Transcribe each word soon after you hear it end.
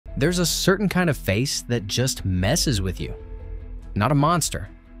There's a certain kind of face that just messes with you. Not a monster,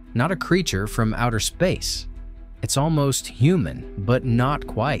 not a creature from outer space. It's almost human, but not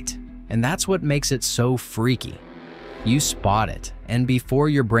quite. And that's what makes it so freaky. You spot it, and before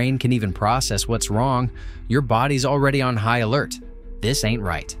your brain can even process what's wrong, your body's already on high alert. This ain't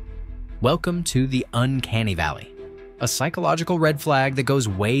right. Welcome to the Uncanny Valley, a psychological red flag that goes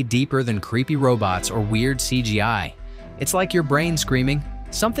way deeper than creepy robots or weird CGI. It's like your brain screaming,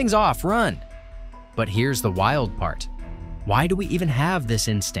 "Something's off, run!" But here's the wild part. Why do we even have this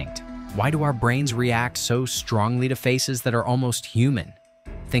instinct? Why do our brains react so strongly to faces that are almost human?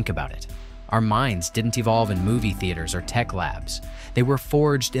 Think about it. Our minds didn't evolve in movie theaters or tech labs. They were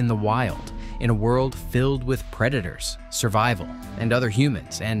forged in the wild, in a world filled with predators, survival, and other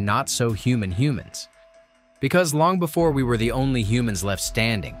humans, and not so human humans. Because long before we were the only humans left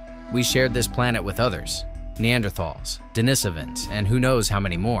standing, we shared this planet with others. Neanderthals, Denisovans, and who knows how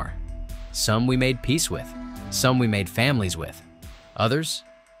many more. Some we made peace with, some we made families with. Others,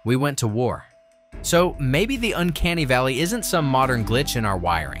 we went to war. So maybe the Uncanny Valley isn't some modern glitch in our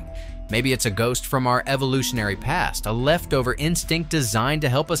wiring. Maybe it's a ghost from our evolutionary past, a leftover instinct designed to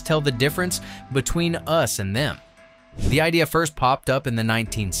help us tell the difference between us and them. The idea first popped up in the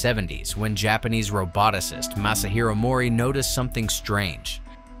 1970s when Japanese roboticist Masahiro Mori noticed something strange.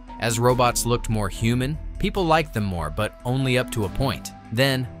 As robots looked more human, people liked them more, but only up to a point.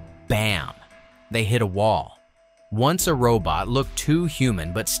 Then, bam, they hit a wall. Once a robot looked too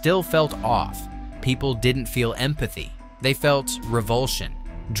human but still felt off, people didn't feel empathy. They felt revulsion,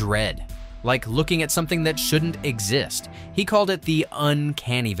 dread, like looking at something that shouldn't exist. He called it the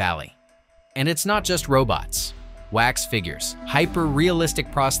Uncanny Valley. And it's not just robots. Wax figures,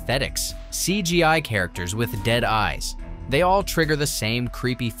 hyper-realistic prosthetics, CGI characters with dead eyes. They all trigger the same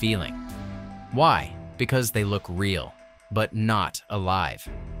creepy feeling. Why? Because they look real, but not alive.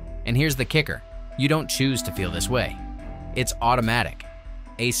 And here's the kicker. You don't choose to feel this way. It's automatic.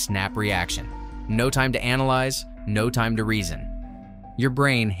 A snap reaction. No time to analyze, no time to reason. Your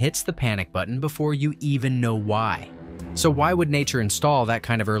brain hits the panic button before you even know why. So why would nature install that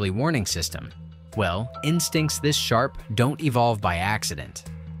kind of early warning system? Well, instincts this sharp don't evolve by accident.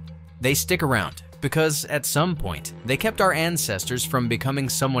 They stick around because at some point, they kept our ancestors from becoming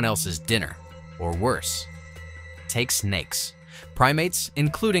someone else's dinner, or worse. Take snakes. Primates,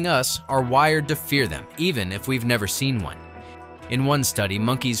 including us, are wired to fear them, even if we've never seen one. In one study,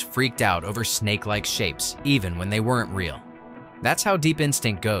 monkeys freaked out over snake-like shapes, even when they weren't real. That's how deep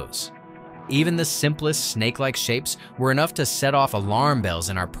instinct goes. Even the simplest snake-like shapes were enough to set off alarm bells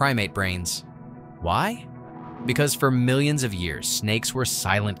in our primate brains. Why? Because for millions of years, snakes were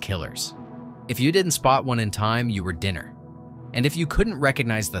silent killers. If you didn't spot one in time, you were dinner. And if you couldn't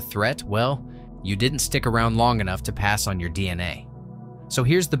recognize the threat, well, you didn't stick around long enough to pass on your DNA. So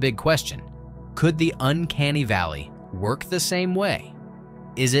here's the big question. Could the Uncanny Valley work the same way?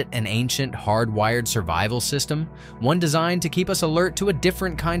 Is it an ancient, hardwired survival system, one designed to keep us alert to a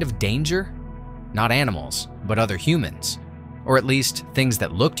different kind of danger? Not animals, but other humans. Or at least things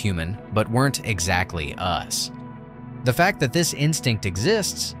that looked human, but weren't exactly us. The fact that this instinct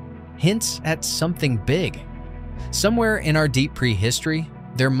exists hints at something big. Somewhere in our deep prehistory,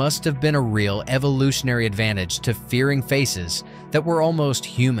 there must have been a real evolutionary advantage to fearing faces that were almost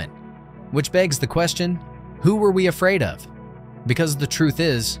human. Which begs the question, who were we afraid of? Because the truth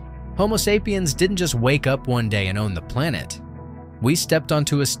is, Homo sapiens didn't just wake up one day and own the planet. We stepped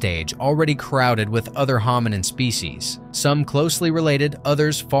onto a stage already crowded with other hominin species, some closely related,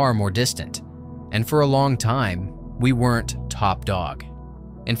 others far more distant. And for a long time, we weren't top dog.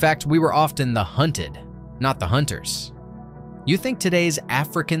 In fact, we were often the hunted, not the hunters. You think today's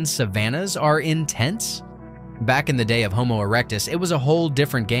African savannas are intense? Back in the day of Homo erectus, it was a whole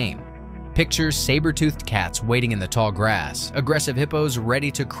different game. Picture saber-toothed cats waiting in the tall grass, aggressive hippos ready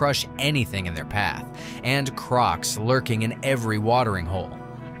to crush anything in their path, and crocs lurking in every watering hole.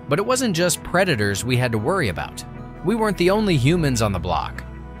 But it wasn't just predators we had to worry about. We weren't the only humans on the block.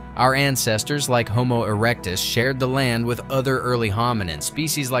 Our ancestors, like Homo erectus, shared the land with other early hominin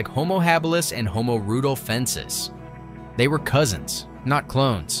species like Homo habilis and Homo rudolfensis. They were cousins, not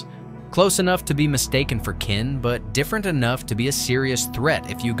clones. Close enough to be mistaken for kin, but different enough to be a serious threat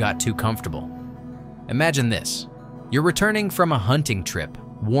if you got too comfortable. Imagine this. You're returning from a hunting trip,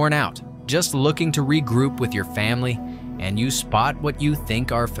 worn out, just looking to regroup with your family, and you spot what you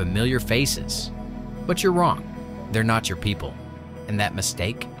think are familiar faces. But you're wrong. They're not your people. And that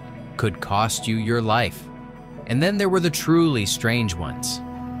mistake could cost you your life. And then there were the truly strange ones.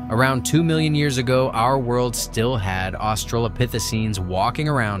 Around 2 million years ago, our world still had Australopithecines walking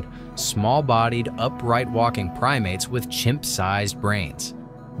around, small-bodied, upright walking primates with chimp-sized brains.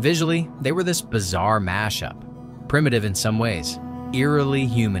 Visually, they were this bizarre mashup, primitive in some ways, eerily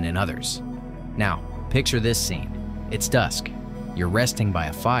human in others. Now, picture this scene. It's dusk. You're resting by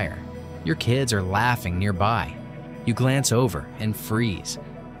a fire. Your kids are laughing nearby. You glance over and freeze.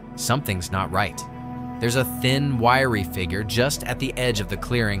 Something's not right. There's a thin, wiry figure just at the edge of the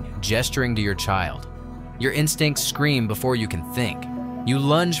clearing, gesturing to your child. Your instincts scream before you can think. You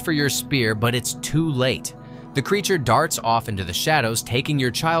lunge for your spear, but it's too late. The creature darts off into the shadows, taking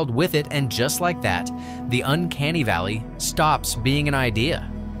your child with it, and just like that, the uncanny valley stops being an idea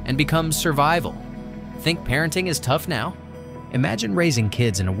and becomes survival. Think parenting is tough now? Imagine raising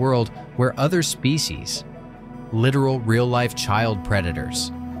kids in a world where other species, literal real-life child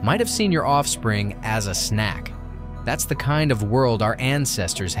predators, might have seen your offspring as a snack. That's the kind of world our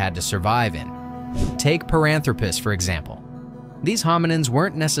ancestors had to survive in. Take Paranthropus, for example. These hominins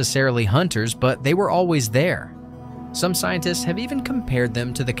weren't necessarily hunters, but they were always there. Some scientists have even compared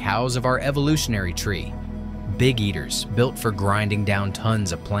them to the cows of our evolutionary tree, big eaters built for grinding down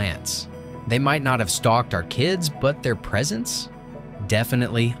tons of plants. They might not have stalked our kids, but their presence?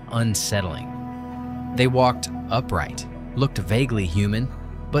 Definitely unsettling. They walked upright, looked vaguely human,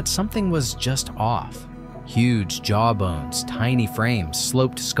 but something was just off. Huge jawbones, tiny frames,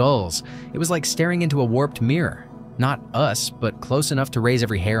 sloped skulls. It was like staring into a warped mirror. Not us, but close enough to raise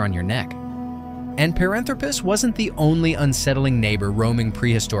every hair on your neck. And Paranthropus wasn't the only unsettling neighbor roaming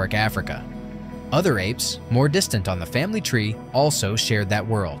prehistoric Africa. Other apes, more distant on the family tree, also shared that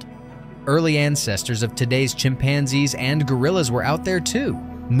world. Early ancestors of today's chimpanzees and gorillas were out there too,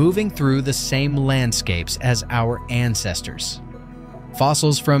 moving through the same landscapes as our ancestors.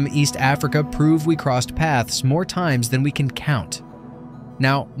 Fossils from East Africa prove we crossed paths more times than we can count.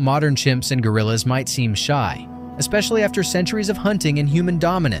 Now, modern chimps and gorillas might seem shy, especially after centuries of hunting and human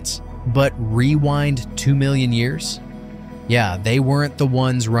dominance, but rewind 2 million years? Yeah, they weren't the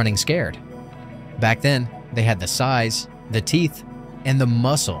ones running scared. Back then, they had the size, the teeth, and the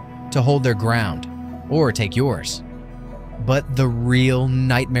muscle to hold their ground, or take yours. But the real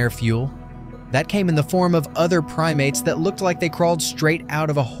nightmare fuel? That came in the form of other primates that looked like they crawled straight out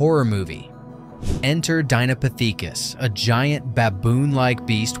of a horror movie. Enter Deinopithecus, a giant baboon-like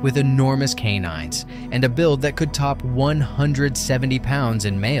beast with enormous canines and a build that could top 170 pounds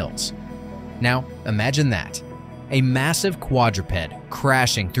in males. Now, imagine that. A massive quadruped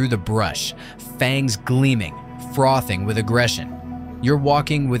crashing through the brush, fangs gleaming, frothing with aggression. You're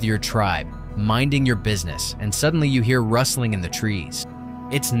walking with your tribe, minding your business, and suddenly you hear rustling in the trees.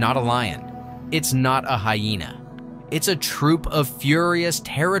 It's not a lion. It's not a hyena. It's a troop of furious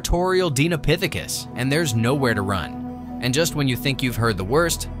territorial Deinopithecus, and there's nowhere to run. And just when you think you've heard the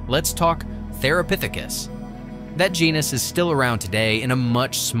worst, let's talk Therapithecus. That genus is still around today in a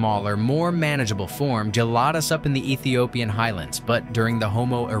much smaller, more manageable form, gelatus up in the Ethiopian highlands, but during the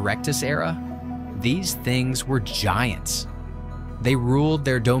Homo erectus era, these things were giants. They ruled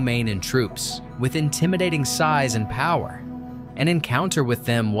their domain in troops, with intimidating size and power. An encounter with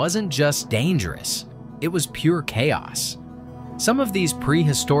them wasn't just dangerous, it was pure chaos. Some of these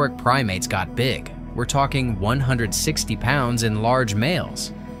prehistoric primates got big. We're talking 160 pounds in large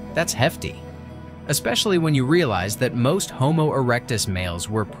males. That's hefty. Especially when you realize that most Homo erectus males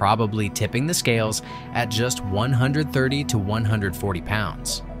were probably tipping the scales at just 130 to 140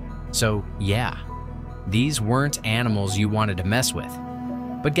 pounds. So yeah, these weren't animals you wanted to mess with.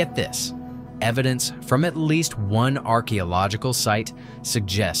 But get this. Evidence from at least one archaeological site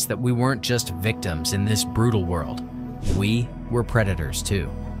suggests that we weren't just victims in this brutal world. We were predators too.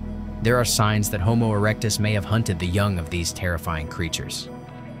 There are signs that Homo erectus may have hunted the young of these terrifying creatures.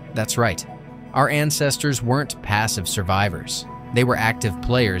 That's right. Our ancestors weren't passive survivors. They were active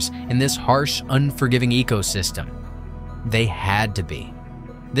players in this harsh, unforgiving ecosystem. They had to be.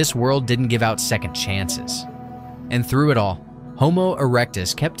 This world didn't give out second chances. And through it all, Homo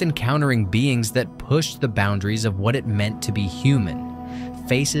erectus kept encountering beings that pushed the boundaries of what it meant to be human,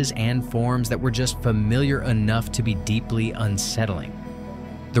 faces and forms that were just familiar enough to be deeply unsettling.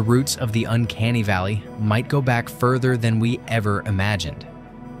 The roots of the Uncanny Valley might go back further than we ever imagined.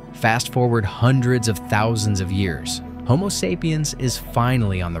 Fast forward hundreds of thousands of years, Homo sapiens is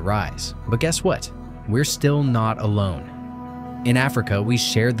finally on the rise. But guess what? We're still not alone. In Africa, we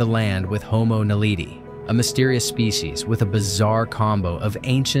shared the land with Homo naledi, a mysterious species with a bizarre combo of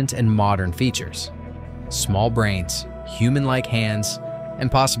ancient and modern features. Small brains, human-like hands,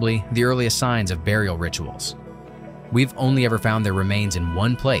 and possibly the earliest signs of burial rituals. We've only ever found their remains in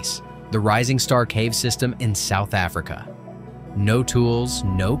one place, the Rising Star Cave System in South Africa. No tools,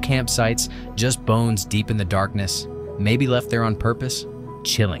 no campsites, just bones deep in the darkness, maybe left there on purpose.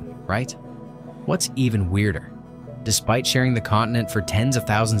 Chilling, right? What's even weirder? Despite sharing the continent for tens of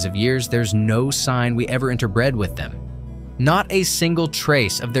thousands of years, there's no sign we ever interbred with them. Not a single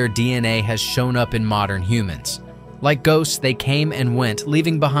trace of their DNA has shown up in modern humans. Like ghosts, they came and went,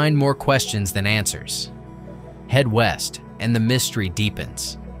 leaving behind more questions than answers. Head west, and the mystery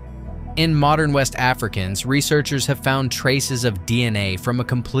deepens. In modern West Africans, researchers have found traces of DNA from a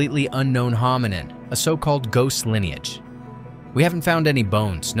completely unknown hominin, a so-called ghost lineage. We haven't found any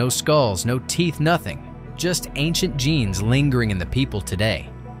bones, no skulls, no teeth, nothing. Just ancient genes lingering in the people today.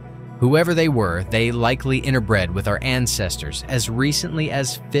 Whoever they were, they likely interbred with our ancestors as recently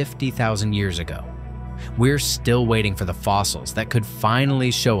as 50,000 years ago. We're still waiting for the fossils that could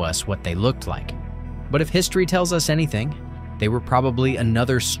finally show us what they looked like. But if history tells us anything, they were probably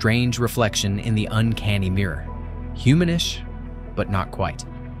another strange reflection in the uncanny mirror. Humanish, but not quite.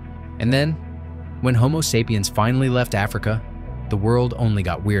 And then, when Homo sapiens finally left Africa, the world only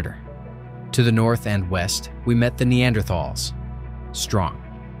got weirder. To the north and west, we met the Neanderthals. Strong,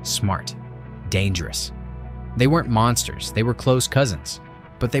 smart, dangerous. They weren't monsters, they were close cousins,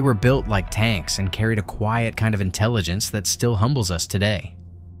 but they were built like tanks and carried a quiet kind of intelligence that still humbles us today.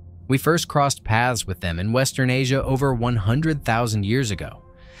 We first crossed paths with them in Western Asia over 100,000 years ago,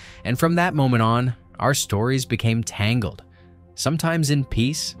 and from that moment on, our stories became tangled, sometimes in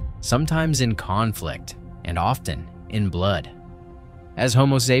peace, sometimes in conflict, and often in blood. As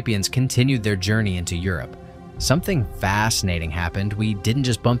Homo sapiens continued their journey into Europe, something fascinating happened. We didn't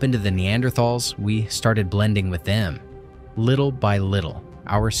just bump into the Neanderthals, we started blending with them. Little by little,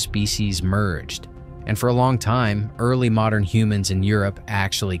 our species merged. And for a long time, early modern humans in Europe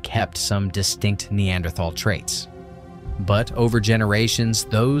actually kept some distinct Neanderthal traits. But over generations,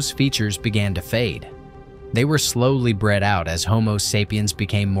 those features began to fade. They were slowly bred out as Homo sapiens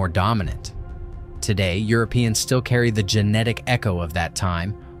became more dominant. Today, Europeans still carry the genetic echo of that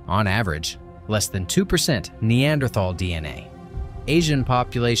time, on average, less than 2% Neanderthal DNA. Asian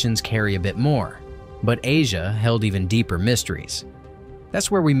populations carry a bit more, but Asia held even deeper mysteries. That's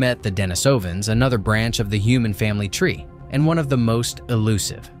where we met the Denisovans, another branch of the human family tree, and one of the most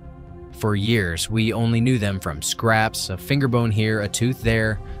elusive. For years, we only knew them from scraps, a finger bone here, a tooth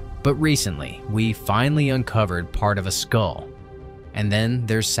there, but recently, we finally uncovered part of a skull. And then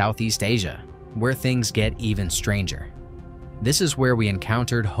there's Southeast Asia, where things get even stranger. This is where we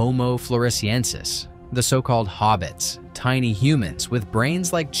encountered Homo floresiensis, the so-called hobbits, tiny humans with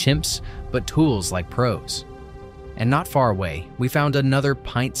brains like chimps but tools like pros. And not far away, we found another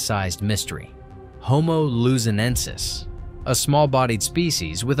pint-sized mystery, Homo luzonensis, a small-bodied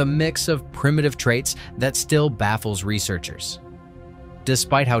species with a mix of primitive traits that still baffles researchers.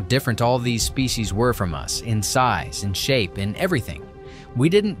 Despite how different all these species were from us in size, in shape, in everything, we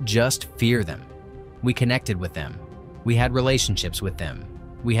didn't just fear them. We connected with them. We had relationships with them.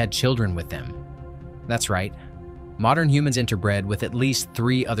 We had children with them. That's right. Modern humans interbred with at least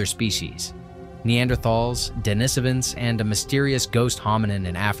 3 other species: Neanderthals, Denisovans, and a mysterious ghost hominin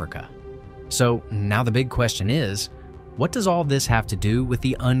in Africa. So now the big question is, what does all this have to do with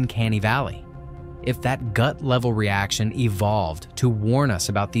the uncanny valley? If that gut-level reaction evolved to warn us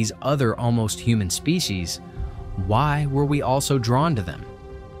about these other almost human species, why were we also drawn to them?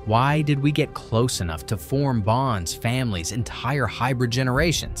 Why did we get close enough to form bonds, families, entire hybrid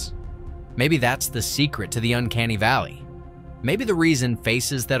generations? Maybe that's the secret to the uncanny valley. Maybe the reason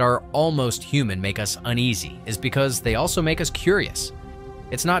faces that are almost human make us uneasy is because they also make us curious.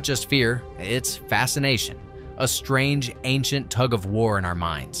 It's not just fear, it's fascination, a strange, ancient tug of war in our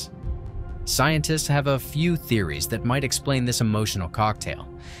minds. Scientists have a few theories that might explain this emotional cocktail,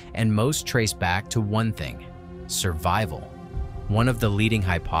 and most trace back to one thing: survival. One of the leading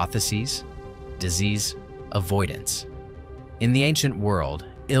hypotheses: disease avoidance. In the ancient world,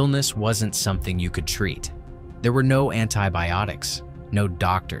 illness wasn't something you could treat. There were no antibiotics, no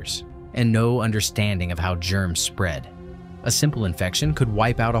doctors, and no understanding of how germs spread. A simple infection could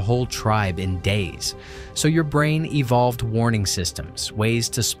wipe out a whole tribe in days, so your brain evolved warning systems, ways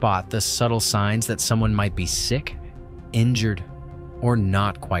to spot the subtle signs that someone might be sick, injured, or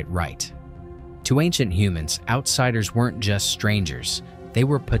not quite right. To ancient humans, outsiders weren't just strangers, they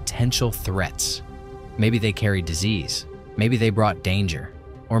were potential threats. Maybe they carried disease, maybe they brought danger,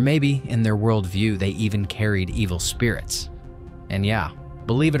 or maybe, in their worldview, they even carried evil spirits. And yeah,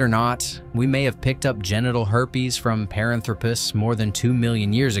 believe it or not, we may have picked up genital herpes from Paranthropus more than 2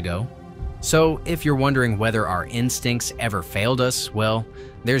 million years ago. So if you're wondering whether our instincts ever failed us, well,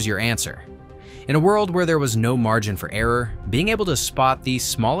 there's your answer. In a world where there was no margin for error, being able to spot the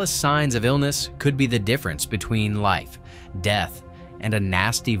smallest signs of illness could be the difference between life, death, and a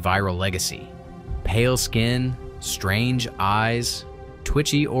nasty viral legacy. Pale skin, strange eyes,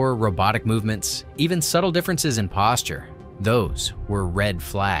 Twitchy or robotic movements, even subtle differences in posture, those were red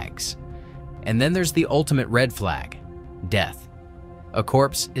flags. And then there's the ultimate red flag, death. A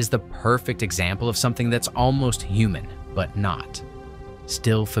corpse is the perfect example of something that's almost human, but not.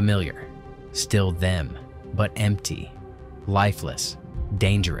 Still familiar, still them, but empty, lifeless,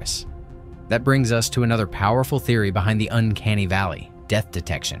 dangerous. That brings us to another powerful theory behind the uncanny valley, death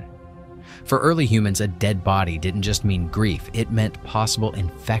detection. For early humans, a dead body didn't just mean grief, it meant possible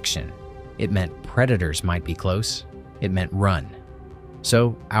infection. It meant predators might be close. It meant run.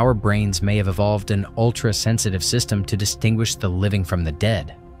 So our brains may have evolved an ultra-sensitive system to distinguish the living from the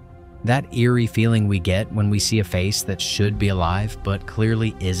dead. That eerie feeling we get when we see a face that should be alive but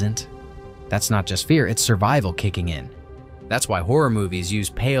clearly isn't, that's not just fear, it's survival kicking in. That's why horror movies use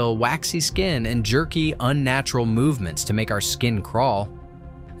pale, waxy skin and jerky, unnatural movements to make our skin crawl.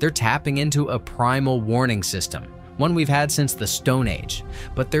 They're tapping into a primal warning system, one we've had since the Stone Age.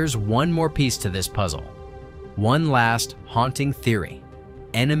 But there's one more piece to this puzzle. One last haunting theory: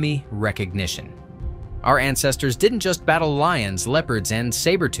 enemy recognition. Our ancestors didn't just battle lions, leopards, and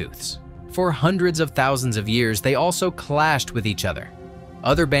saber-tooths. For hundreds of thousands of years, they also clashed with each other,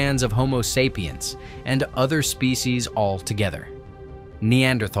 other bands of Homo sapiens, and other species altogether.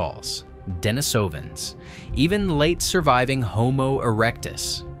 Neanderthals, Denisovans, even late surviving Homo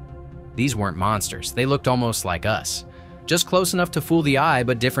erectus. These weren't monsters, they looked almost like us. Just close enough to fool the eye,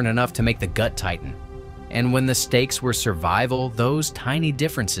 but different enough to make the gut tighten. And when the stakes were survival, those tiny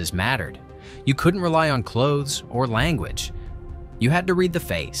differences mattered. You couldn't rely on clothes or language. You had to read the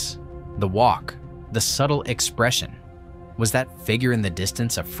face, the walk, the subtle expression. Was that figure in the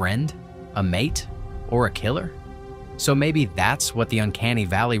distance a friend, a mate, or a killer? So maybe that's what the uncanny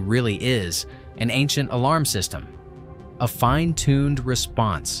valley really is, an ancient alarm system. A fine-tuned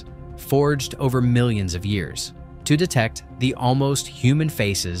response, forged over millions of years, to detect the almost human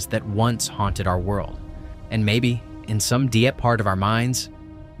faces that once haunted our world. And maybe, in some deep part of our minds,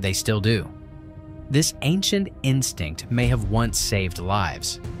 they still do. This ancient instinct may have once saved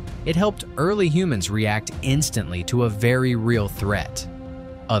lives. It helped early humans react instantly to a very real threat: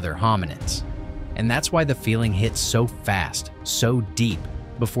 other hominids. And that's why the feeling hits so fast, so deep,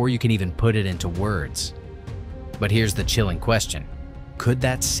 before you can even put it into words. But here's the chilling question: could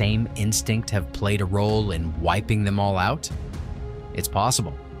that same instinct have played a role in wiping them all out? It's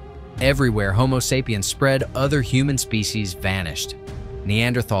possible. Everywhere Homo sapiens spread, other human species vanished.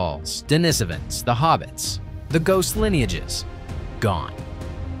 Neanderthals, Denisovans, the hobbits, the ghost lineages, gone.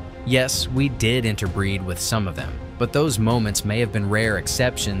 Yes, we did interbreed with some of them, but those moments may have been rare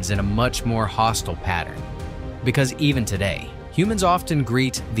exceptions in a much more hostile pattern. Because even today, humans often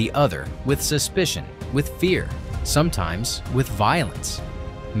greet the other with suspicion, with fear, sometimes with violence.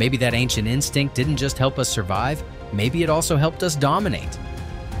 Maybe that ancient instinct didn't just help us survive, maybe it also helped us dominate.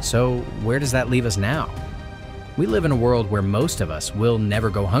 So where does that leave us now? We live in a world where most of us will never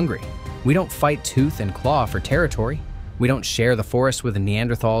go hungry. We don't fight tooth and claw for territory. We don't share the forest with the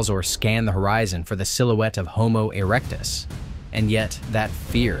Neanderthals or scan the horizon for the silhouette of Homo erectus. And yet, that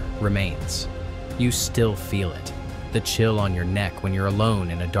fear remains. You still feel it. The chill on your neck when you're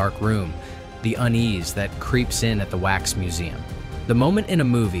alone in a dark room. The unease that creeps in at the wax museum. The moment in a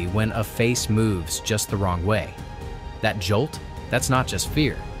movie when a face moves just the wrong way. That jolt, that's not just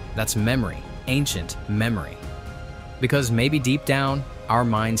fear. That's memory, ancient memory. Because maybe deep down, our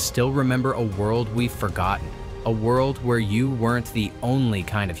minds still remember a world we've forgotten. A world where you weren't the only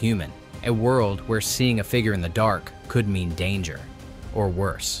kind of human. A world where seeing a figure in the dark could mean danger, or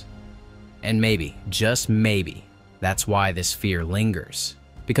worse. And maybe, just maybe, that's why this fear lingers.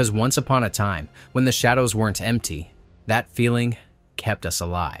 Because once upon a time, when the shadows weren't empty, that feeling kept us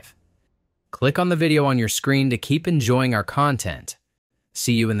alive. Click on the video on your screen to keep enjoying our content.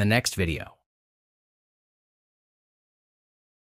 See you in the next video.